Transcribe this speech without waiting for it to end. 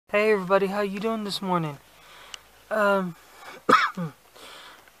Hey everybody, how you doing this morning? Um,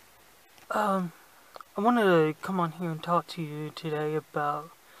 um, I wanted to come on here and talk to you today about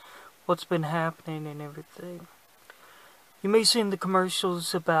what's been happening and everything. You may have seen the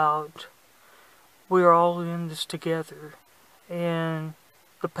commercials about we're all in this together, and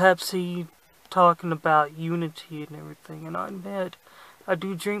the Pepsi talking about unity and everything. And I admit, I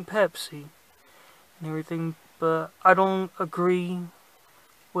do drink Pepsi and everything, but I don't agree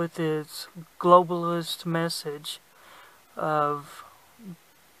with its globalist message of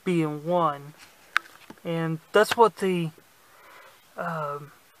being one. And that's what the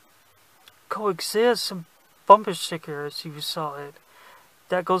um, coexist bumper sticker, as you saw it,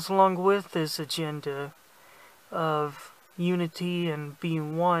 that goes along with this agenda of unity and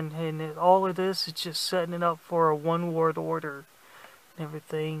being one. And all of this is just setting it up for a one world order and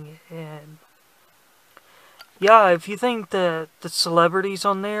everything. And yeah, if you think that the celebrities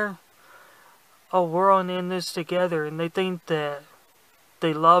on there, oh, we're on in this together, and they think that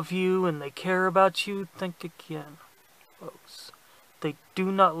they love you and they care about you, think again, folks. They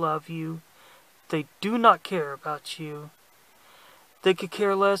do not love you. They do not care about you. They could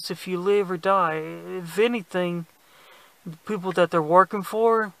care less if you live or die. If anything, the people that they're working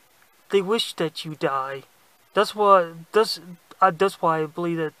for, they wish that you die. That's that's why I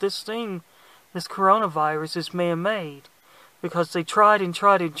believe that this coronavirus, is man-made, because they tried and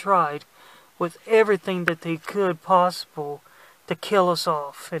tried and tried with everything that they could possible to kill us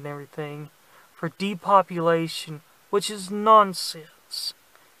off and everything for depopulation, which is nonsense.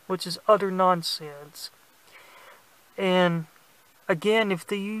 Which is utter nonsense. And again, if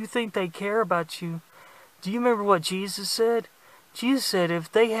you think they care about you, do you remember what Jesus said? Jesus said,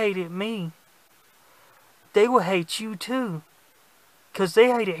 if they hated me, they will hate you too. Because they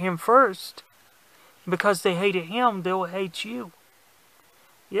hated him first. Because they hated him, they will hate you.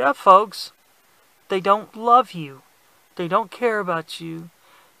 Yeah, folks, they don't love you. They don't care about you.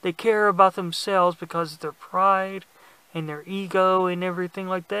 They care about themselves because of their pride and their ego and everything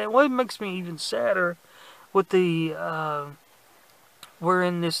like that. What makes me even sadder with the we're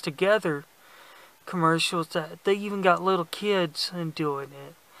in this together commercials, that they even got little kids and doing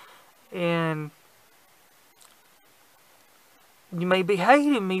it. And you may be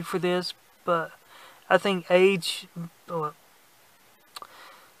hating me for this, but I think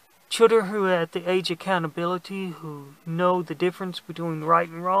children who are at the age of accountability, who know the difference between right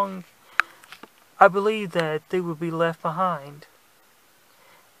and wrong, I believe that they will be left behind.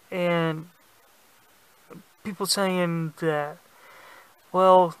 And people saying that,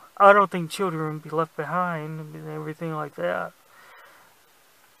 well, I don't think children will be left behind and everything like that.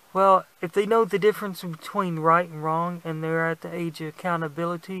 Well, if they know the difference between right and wrong and they're at the age of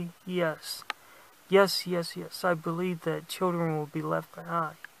accountability, yes. Yes, yes, yes. I believe that children will be left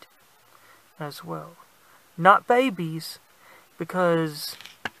behind as well. Not babies, because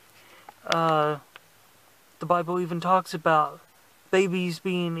the Bible even talks about babies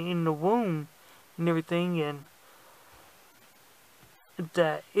being in the womb and everything, and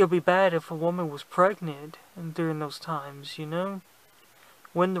that it'll be bad if a woman was pregnant during those times, you know?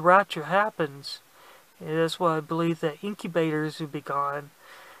 When the rapture happens, that's why I believe that incubators will be gone.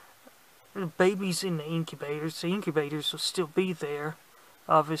 The babies in the incubators will still be there,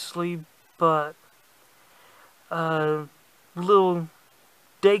 obviously, but little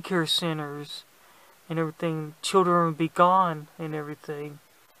daycare centers and everything, children will be gone and everything,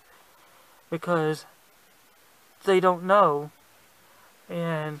 because they don't know.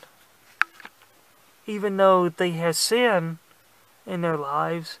 And even though they have sin in their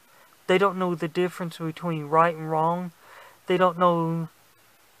lives, they don't know the difference between right and wrong. They don't know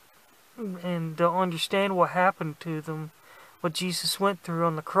and don't understand what happened to them, what Jesus went through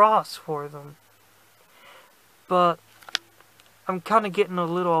on the cross for them. But I'm kind of getting a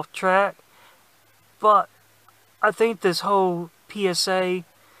little off track. But I think this whole PSA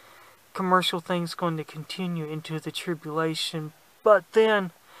commercial thing's going to continue into the tribulation. But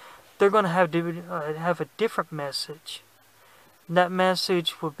then they're going to have a different message. And that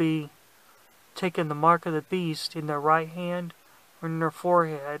message will be taking the mark of the beast in their right hand or in their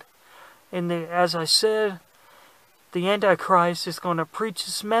forehead. And as I said, the Antichrist is going to preach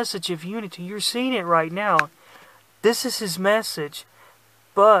this message of unity. You're seeing it right now. This is his message.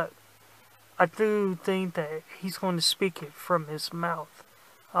 But I do think that he's going to speak it from his mouth,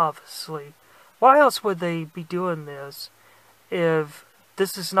 obviously. Why else would they be doing this if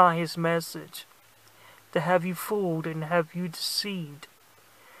this is not his message? To have you fooled and have you deceived.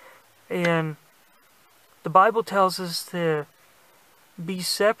 And the Bible tells us to be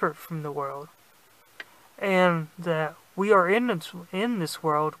separate from the world, and that We are in this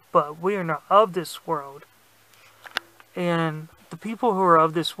world, but we are not of this world. And the people who are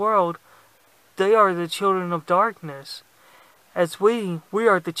of this world, they are the children of darkness. As we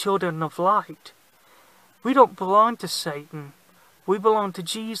are the children of light. We don't belong to Satan. We belong to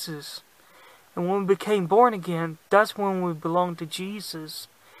Jesus. And when we became born again, that's when we belonged to Jesus.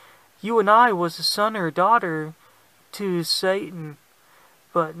 You and I was a son or a daughter to Satan,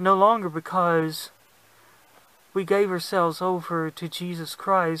 but no longer, because we gave ourselves over to Jesus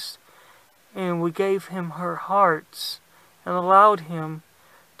Christ, and we gave Him our hearts, and allowed Him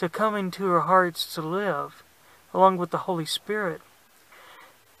to come into our hearts to live, along with the Holy Spirit.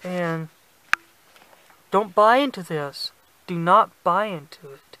 And don't buy into this. Do not buy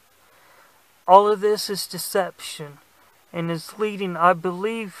into it. All of this is deception, and is leading, I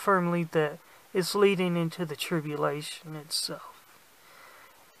believe firmly that it's leading into the tribulation itself.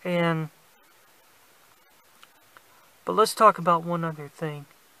 But let's talk about one other thing.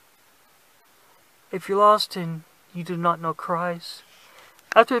 If you're lost and you do not know Christ,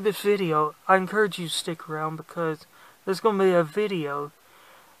 after this video, I encourage you to stick around, because there's going to be a video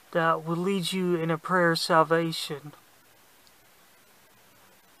that will lead you in a prayer of salvation.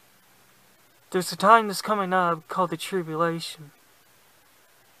 There's a time that's coming up called the tribulation.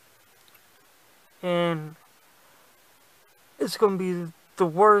 And it's going to be the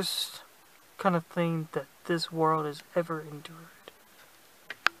worst kind of thing that this world has ever endured.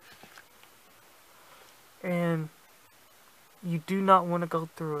 And you do not want to go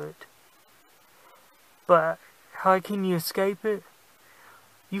through it. But how can you escape it?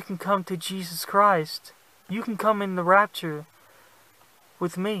 You can come to Jesus Christ. You can come in the rapture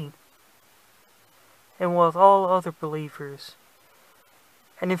with me and with all other believers.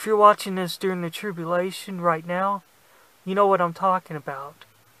 And if you're watching this during the tribulation right now, you know what I'm talking about.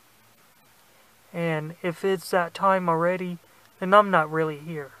 And if it's that time already, then I'm not really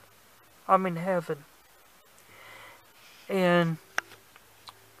here. I'm in heaven. And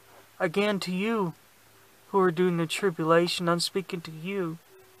again, to you who are doing the tribulation, I'm speaking to you.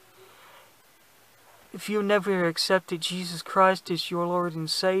 If you never accepted Jesus Christ as your Lord and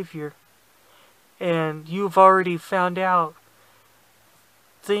Savior, and you've already found out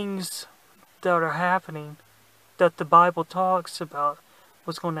things that are happening, that the Bible talks about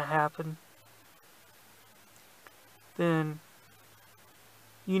what's going to happen, then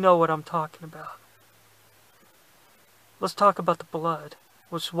you know what I'm talking about. Let's talk about the blood,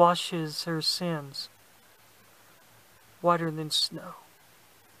 which washes her sins whiter than snow.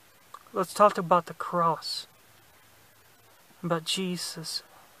 Let's talk about the cross, about Jesus,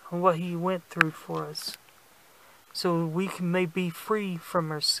 and what He went through for us, so we may be free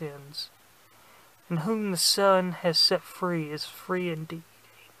from our sins. And whom the Son has set free is free indeed.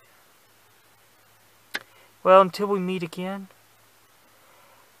 Well, until we meet again,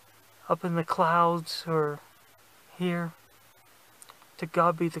 up in the clouds or here, to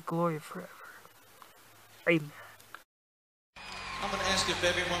God be the glory forever. Amen. I'm going to ask if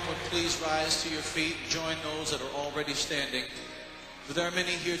everyone would please rise to your feet and join those that are already standing. For there are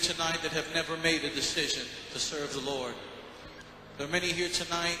many here tonight that have never made a decision to serve the Lord. There are many here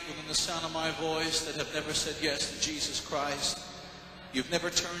tonight within the sound of my voice that have never said yes to Jesus Christ. You've never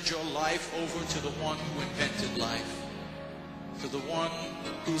turned your life over to the one who invented life, to the one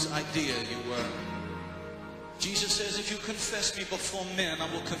whose idea you were. Jesus says, if you confess me before men, I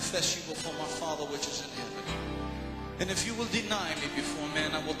will confess you before my Father which is in heaven. And if you will deny me before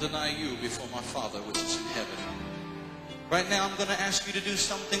men, I will deny you before my Father which is in heaven. Right now, I'm going to ask you to do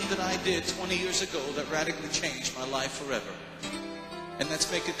something that I did 20 years ago that radically changed my life forever. And that's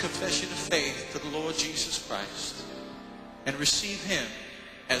make a confession of faith to the Lord Jesus Christ and receive Him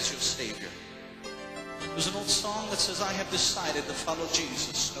as your Savior. There's an old song that says, I have decided to follow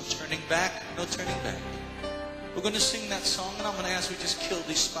Jesus. No turning back, no turning back. We're going to sing that song, and I'm going to ask we just kill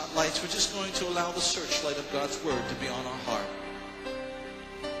these spotlights. We're just going to allow the searchlight of God's Word to be on our heart.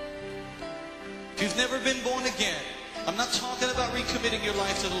 If you've never been born again, I'm not talking about recommitting your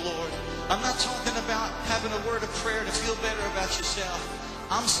life to the Lord. I'm not talking about having a word of prayer to feel better about yourself.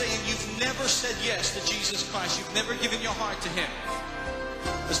 I'm saying you've never said yes to Jesus Christ. You've never given your heart to Him.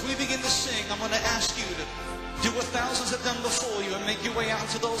 As we begin to sing, I'm going to ask you to do what thousands have done before you and make your way out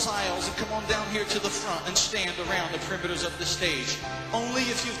to those aisles and come on down here to the front and stand around the perimeters of the stage. Only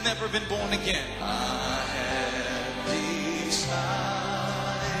if you've never been born again. I have decided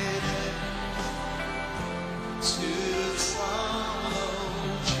to follow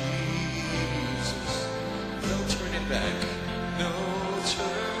Jesus. No turning back. No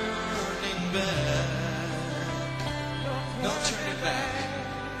turning back. No turning back.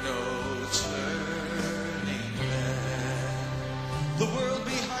 No turning back.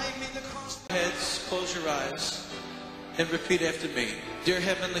 heads, close your eyes, and repeat after me. Dear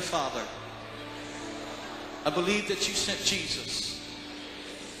Heavenly Father, I believe that you sent Jesus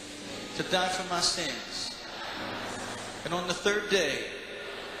to die for my sins. And on the third day,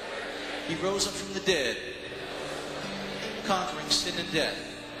 he rose up from the dead, conquering sin and death.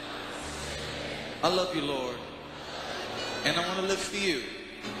 I love you, Lord, and I want to live for you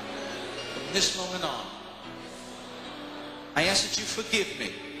from this moment on. I ask that you forgive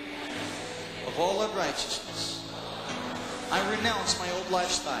me of all unrighteousness. I renounce my old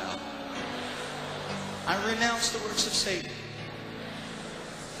lifestyle. I renounce the works of Satan.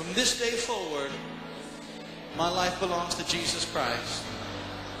 From this day forward, my life belongs to Jesus Christ,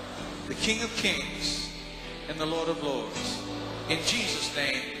 the King of Kings and the Lord of Lords. In Jesus'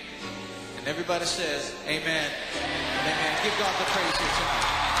 name. And everybody says, amen. Amen. Give God the praise here tonight.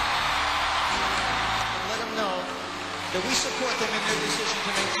 And let them know that we support them in their decision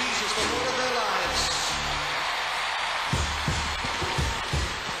to make Jesus the Lord of their lives.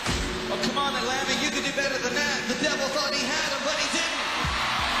 Oh, come on, Atlanta, you can do better than that. The devil thought he had him, but he didn't.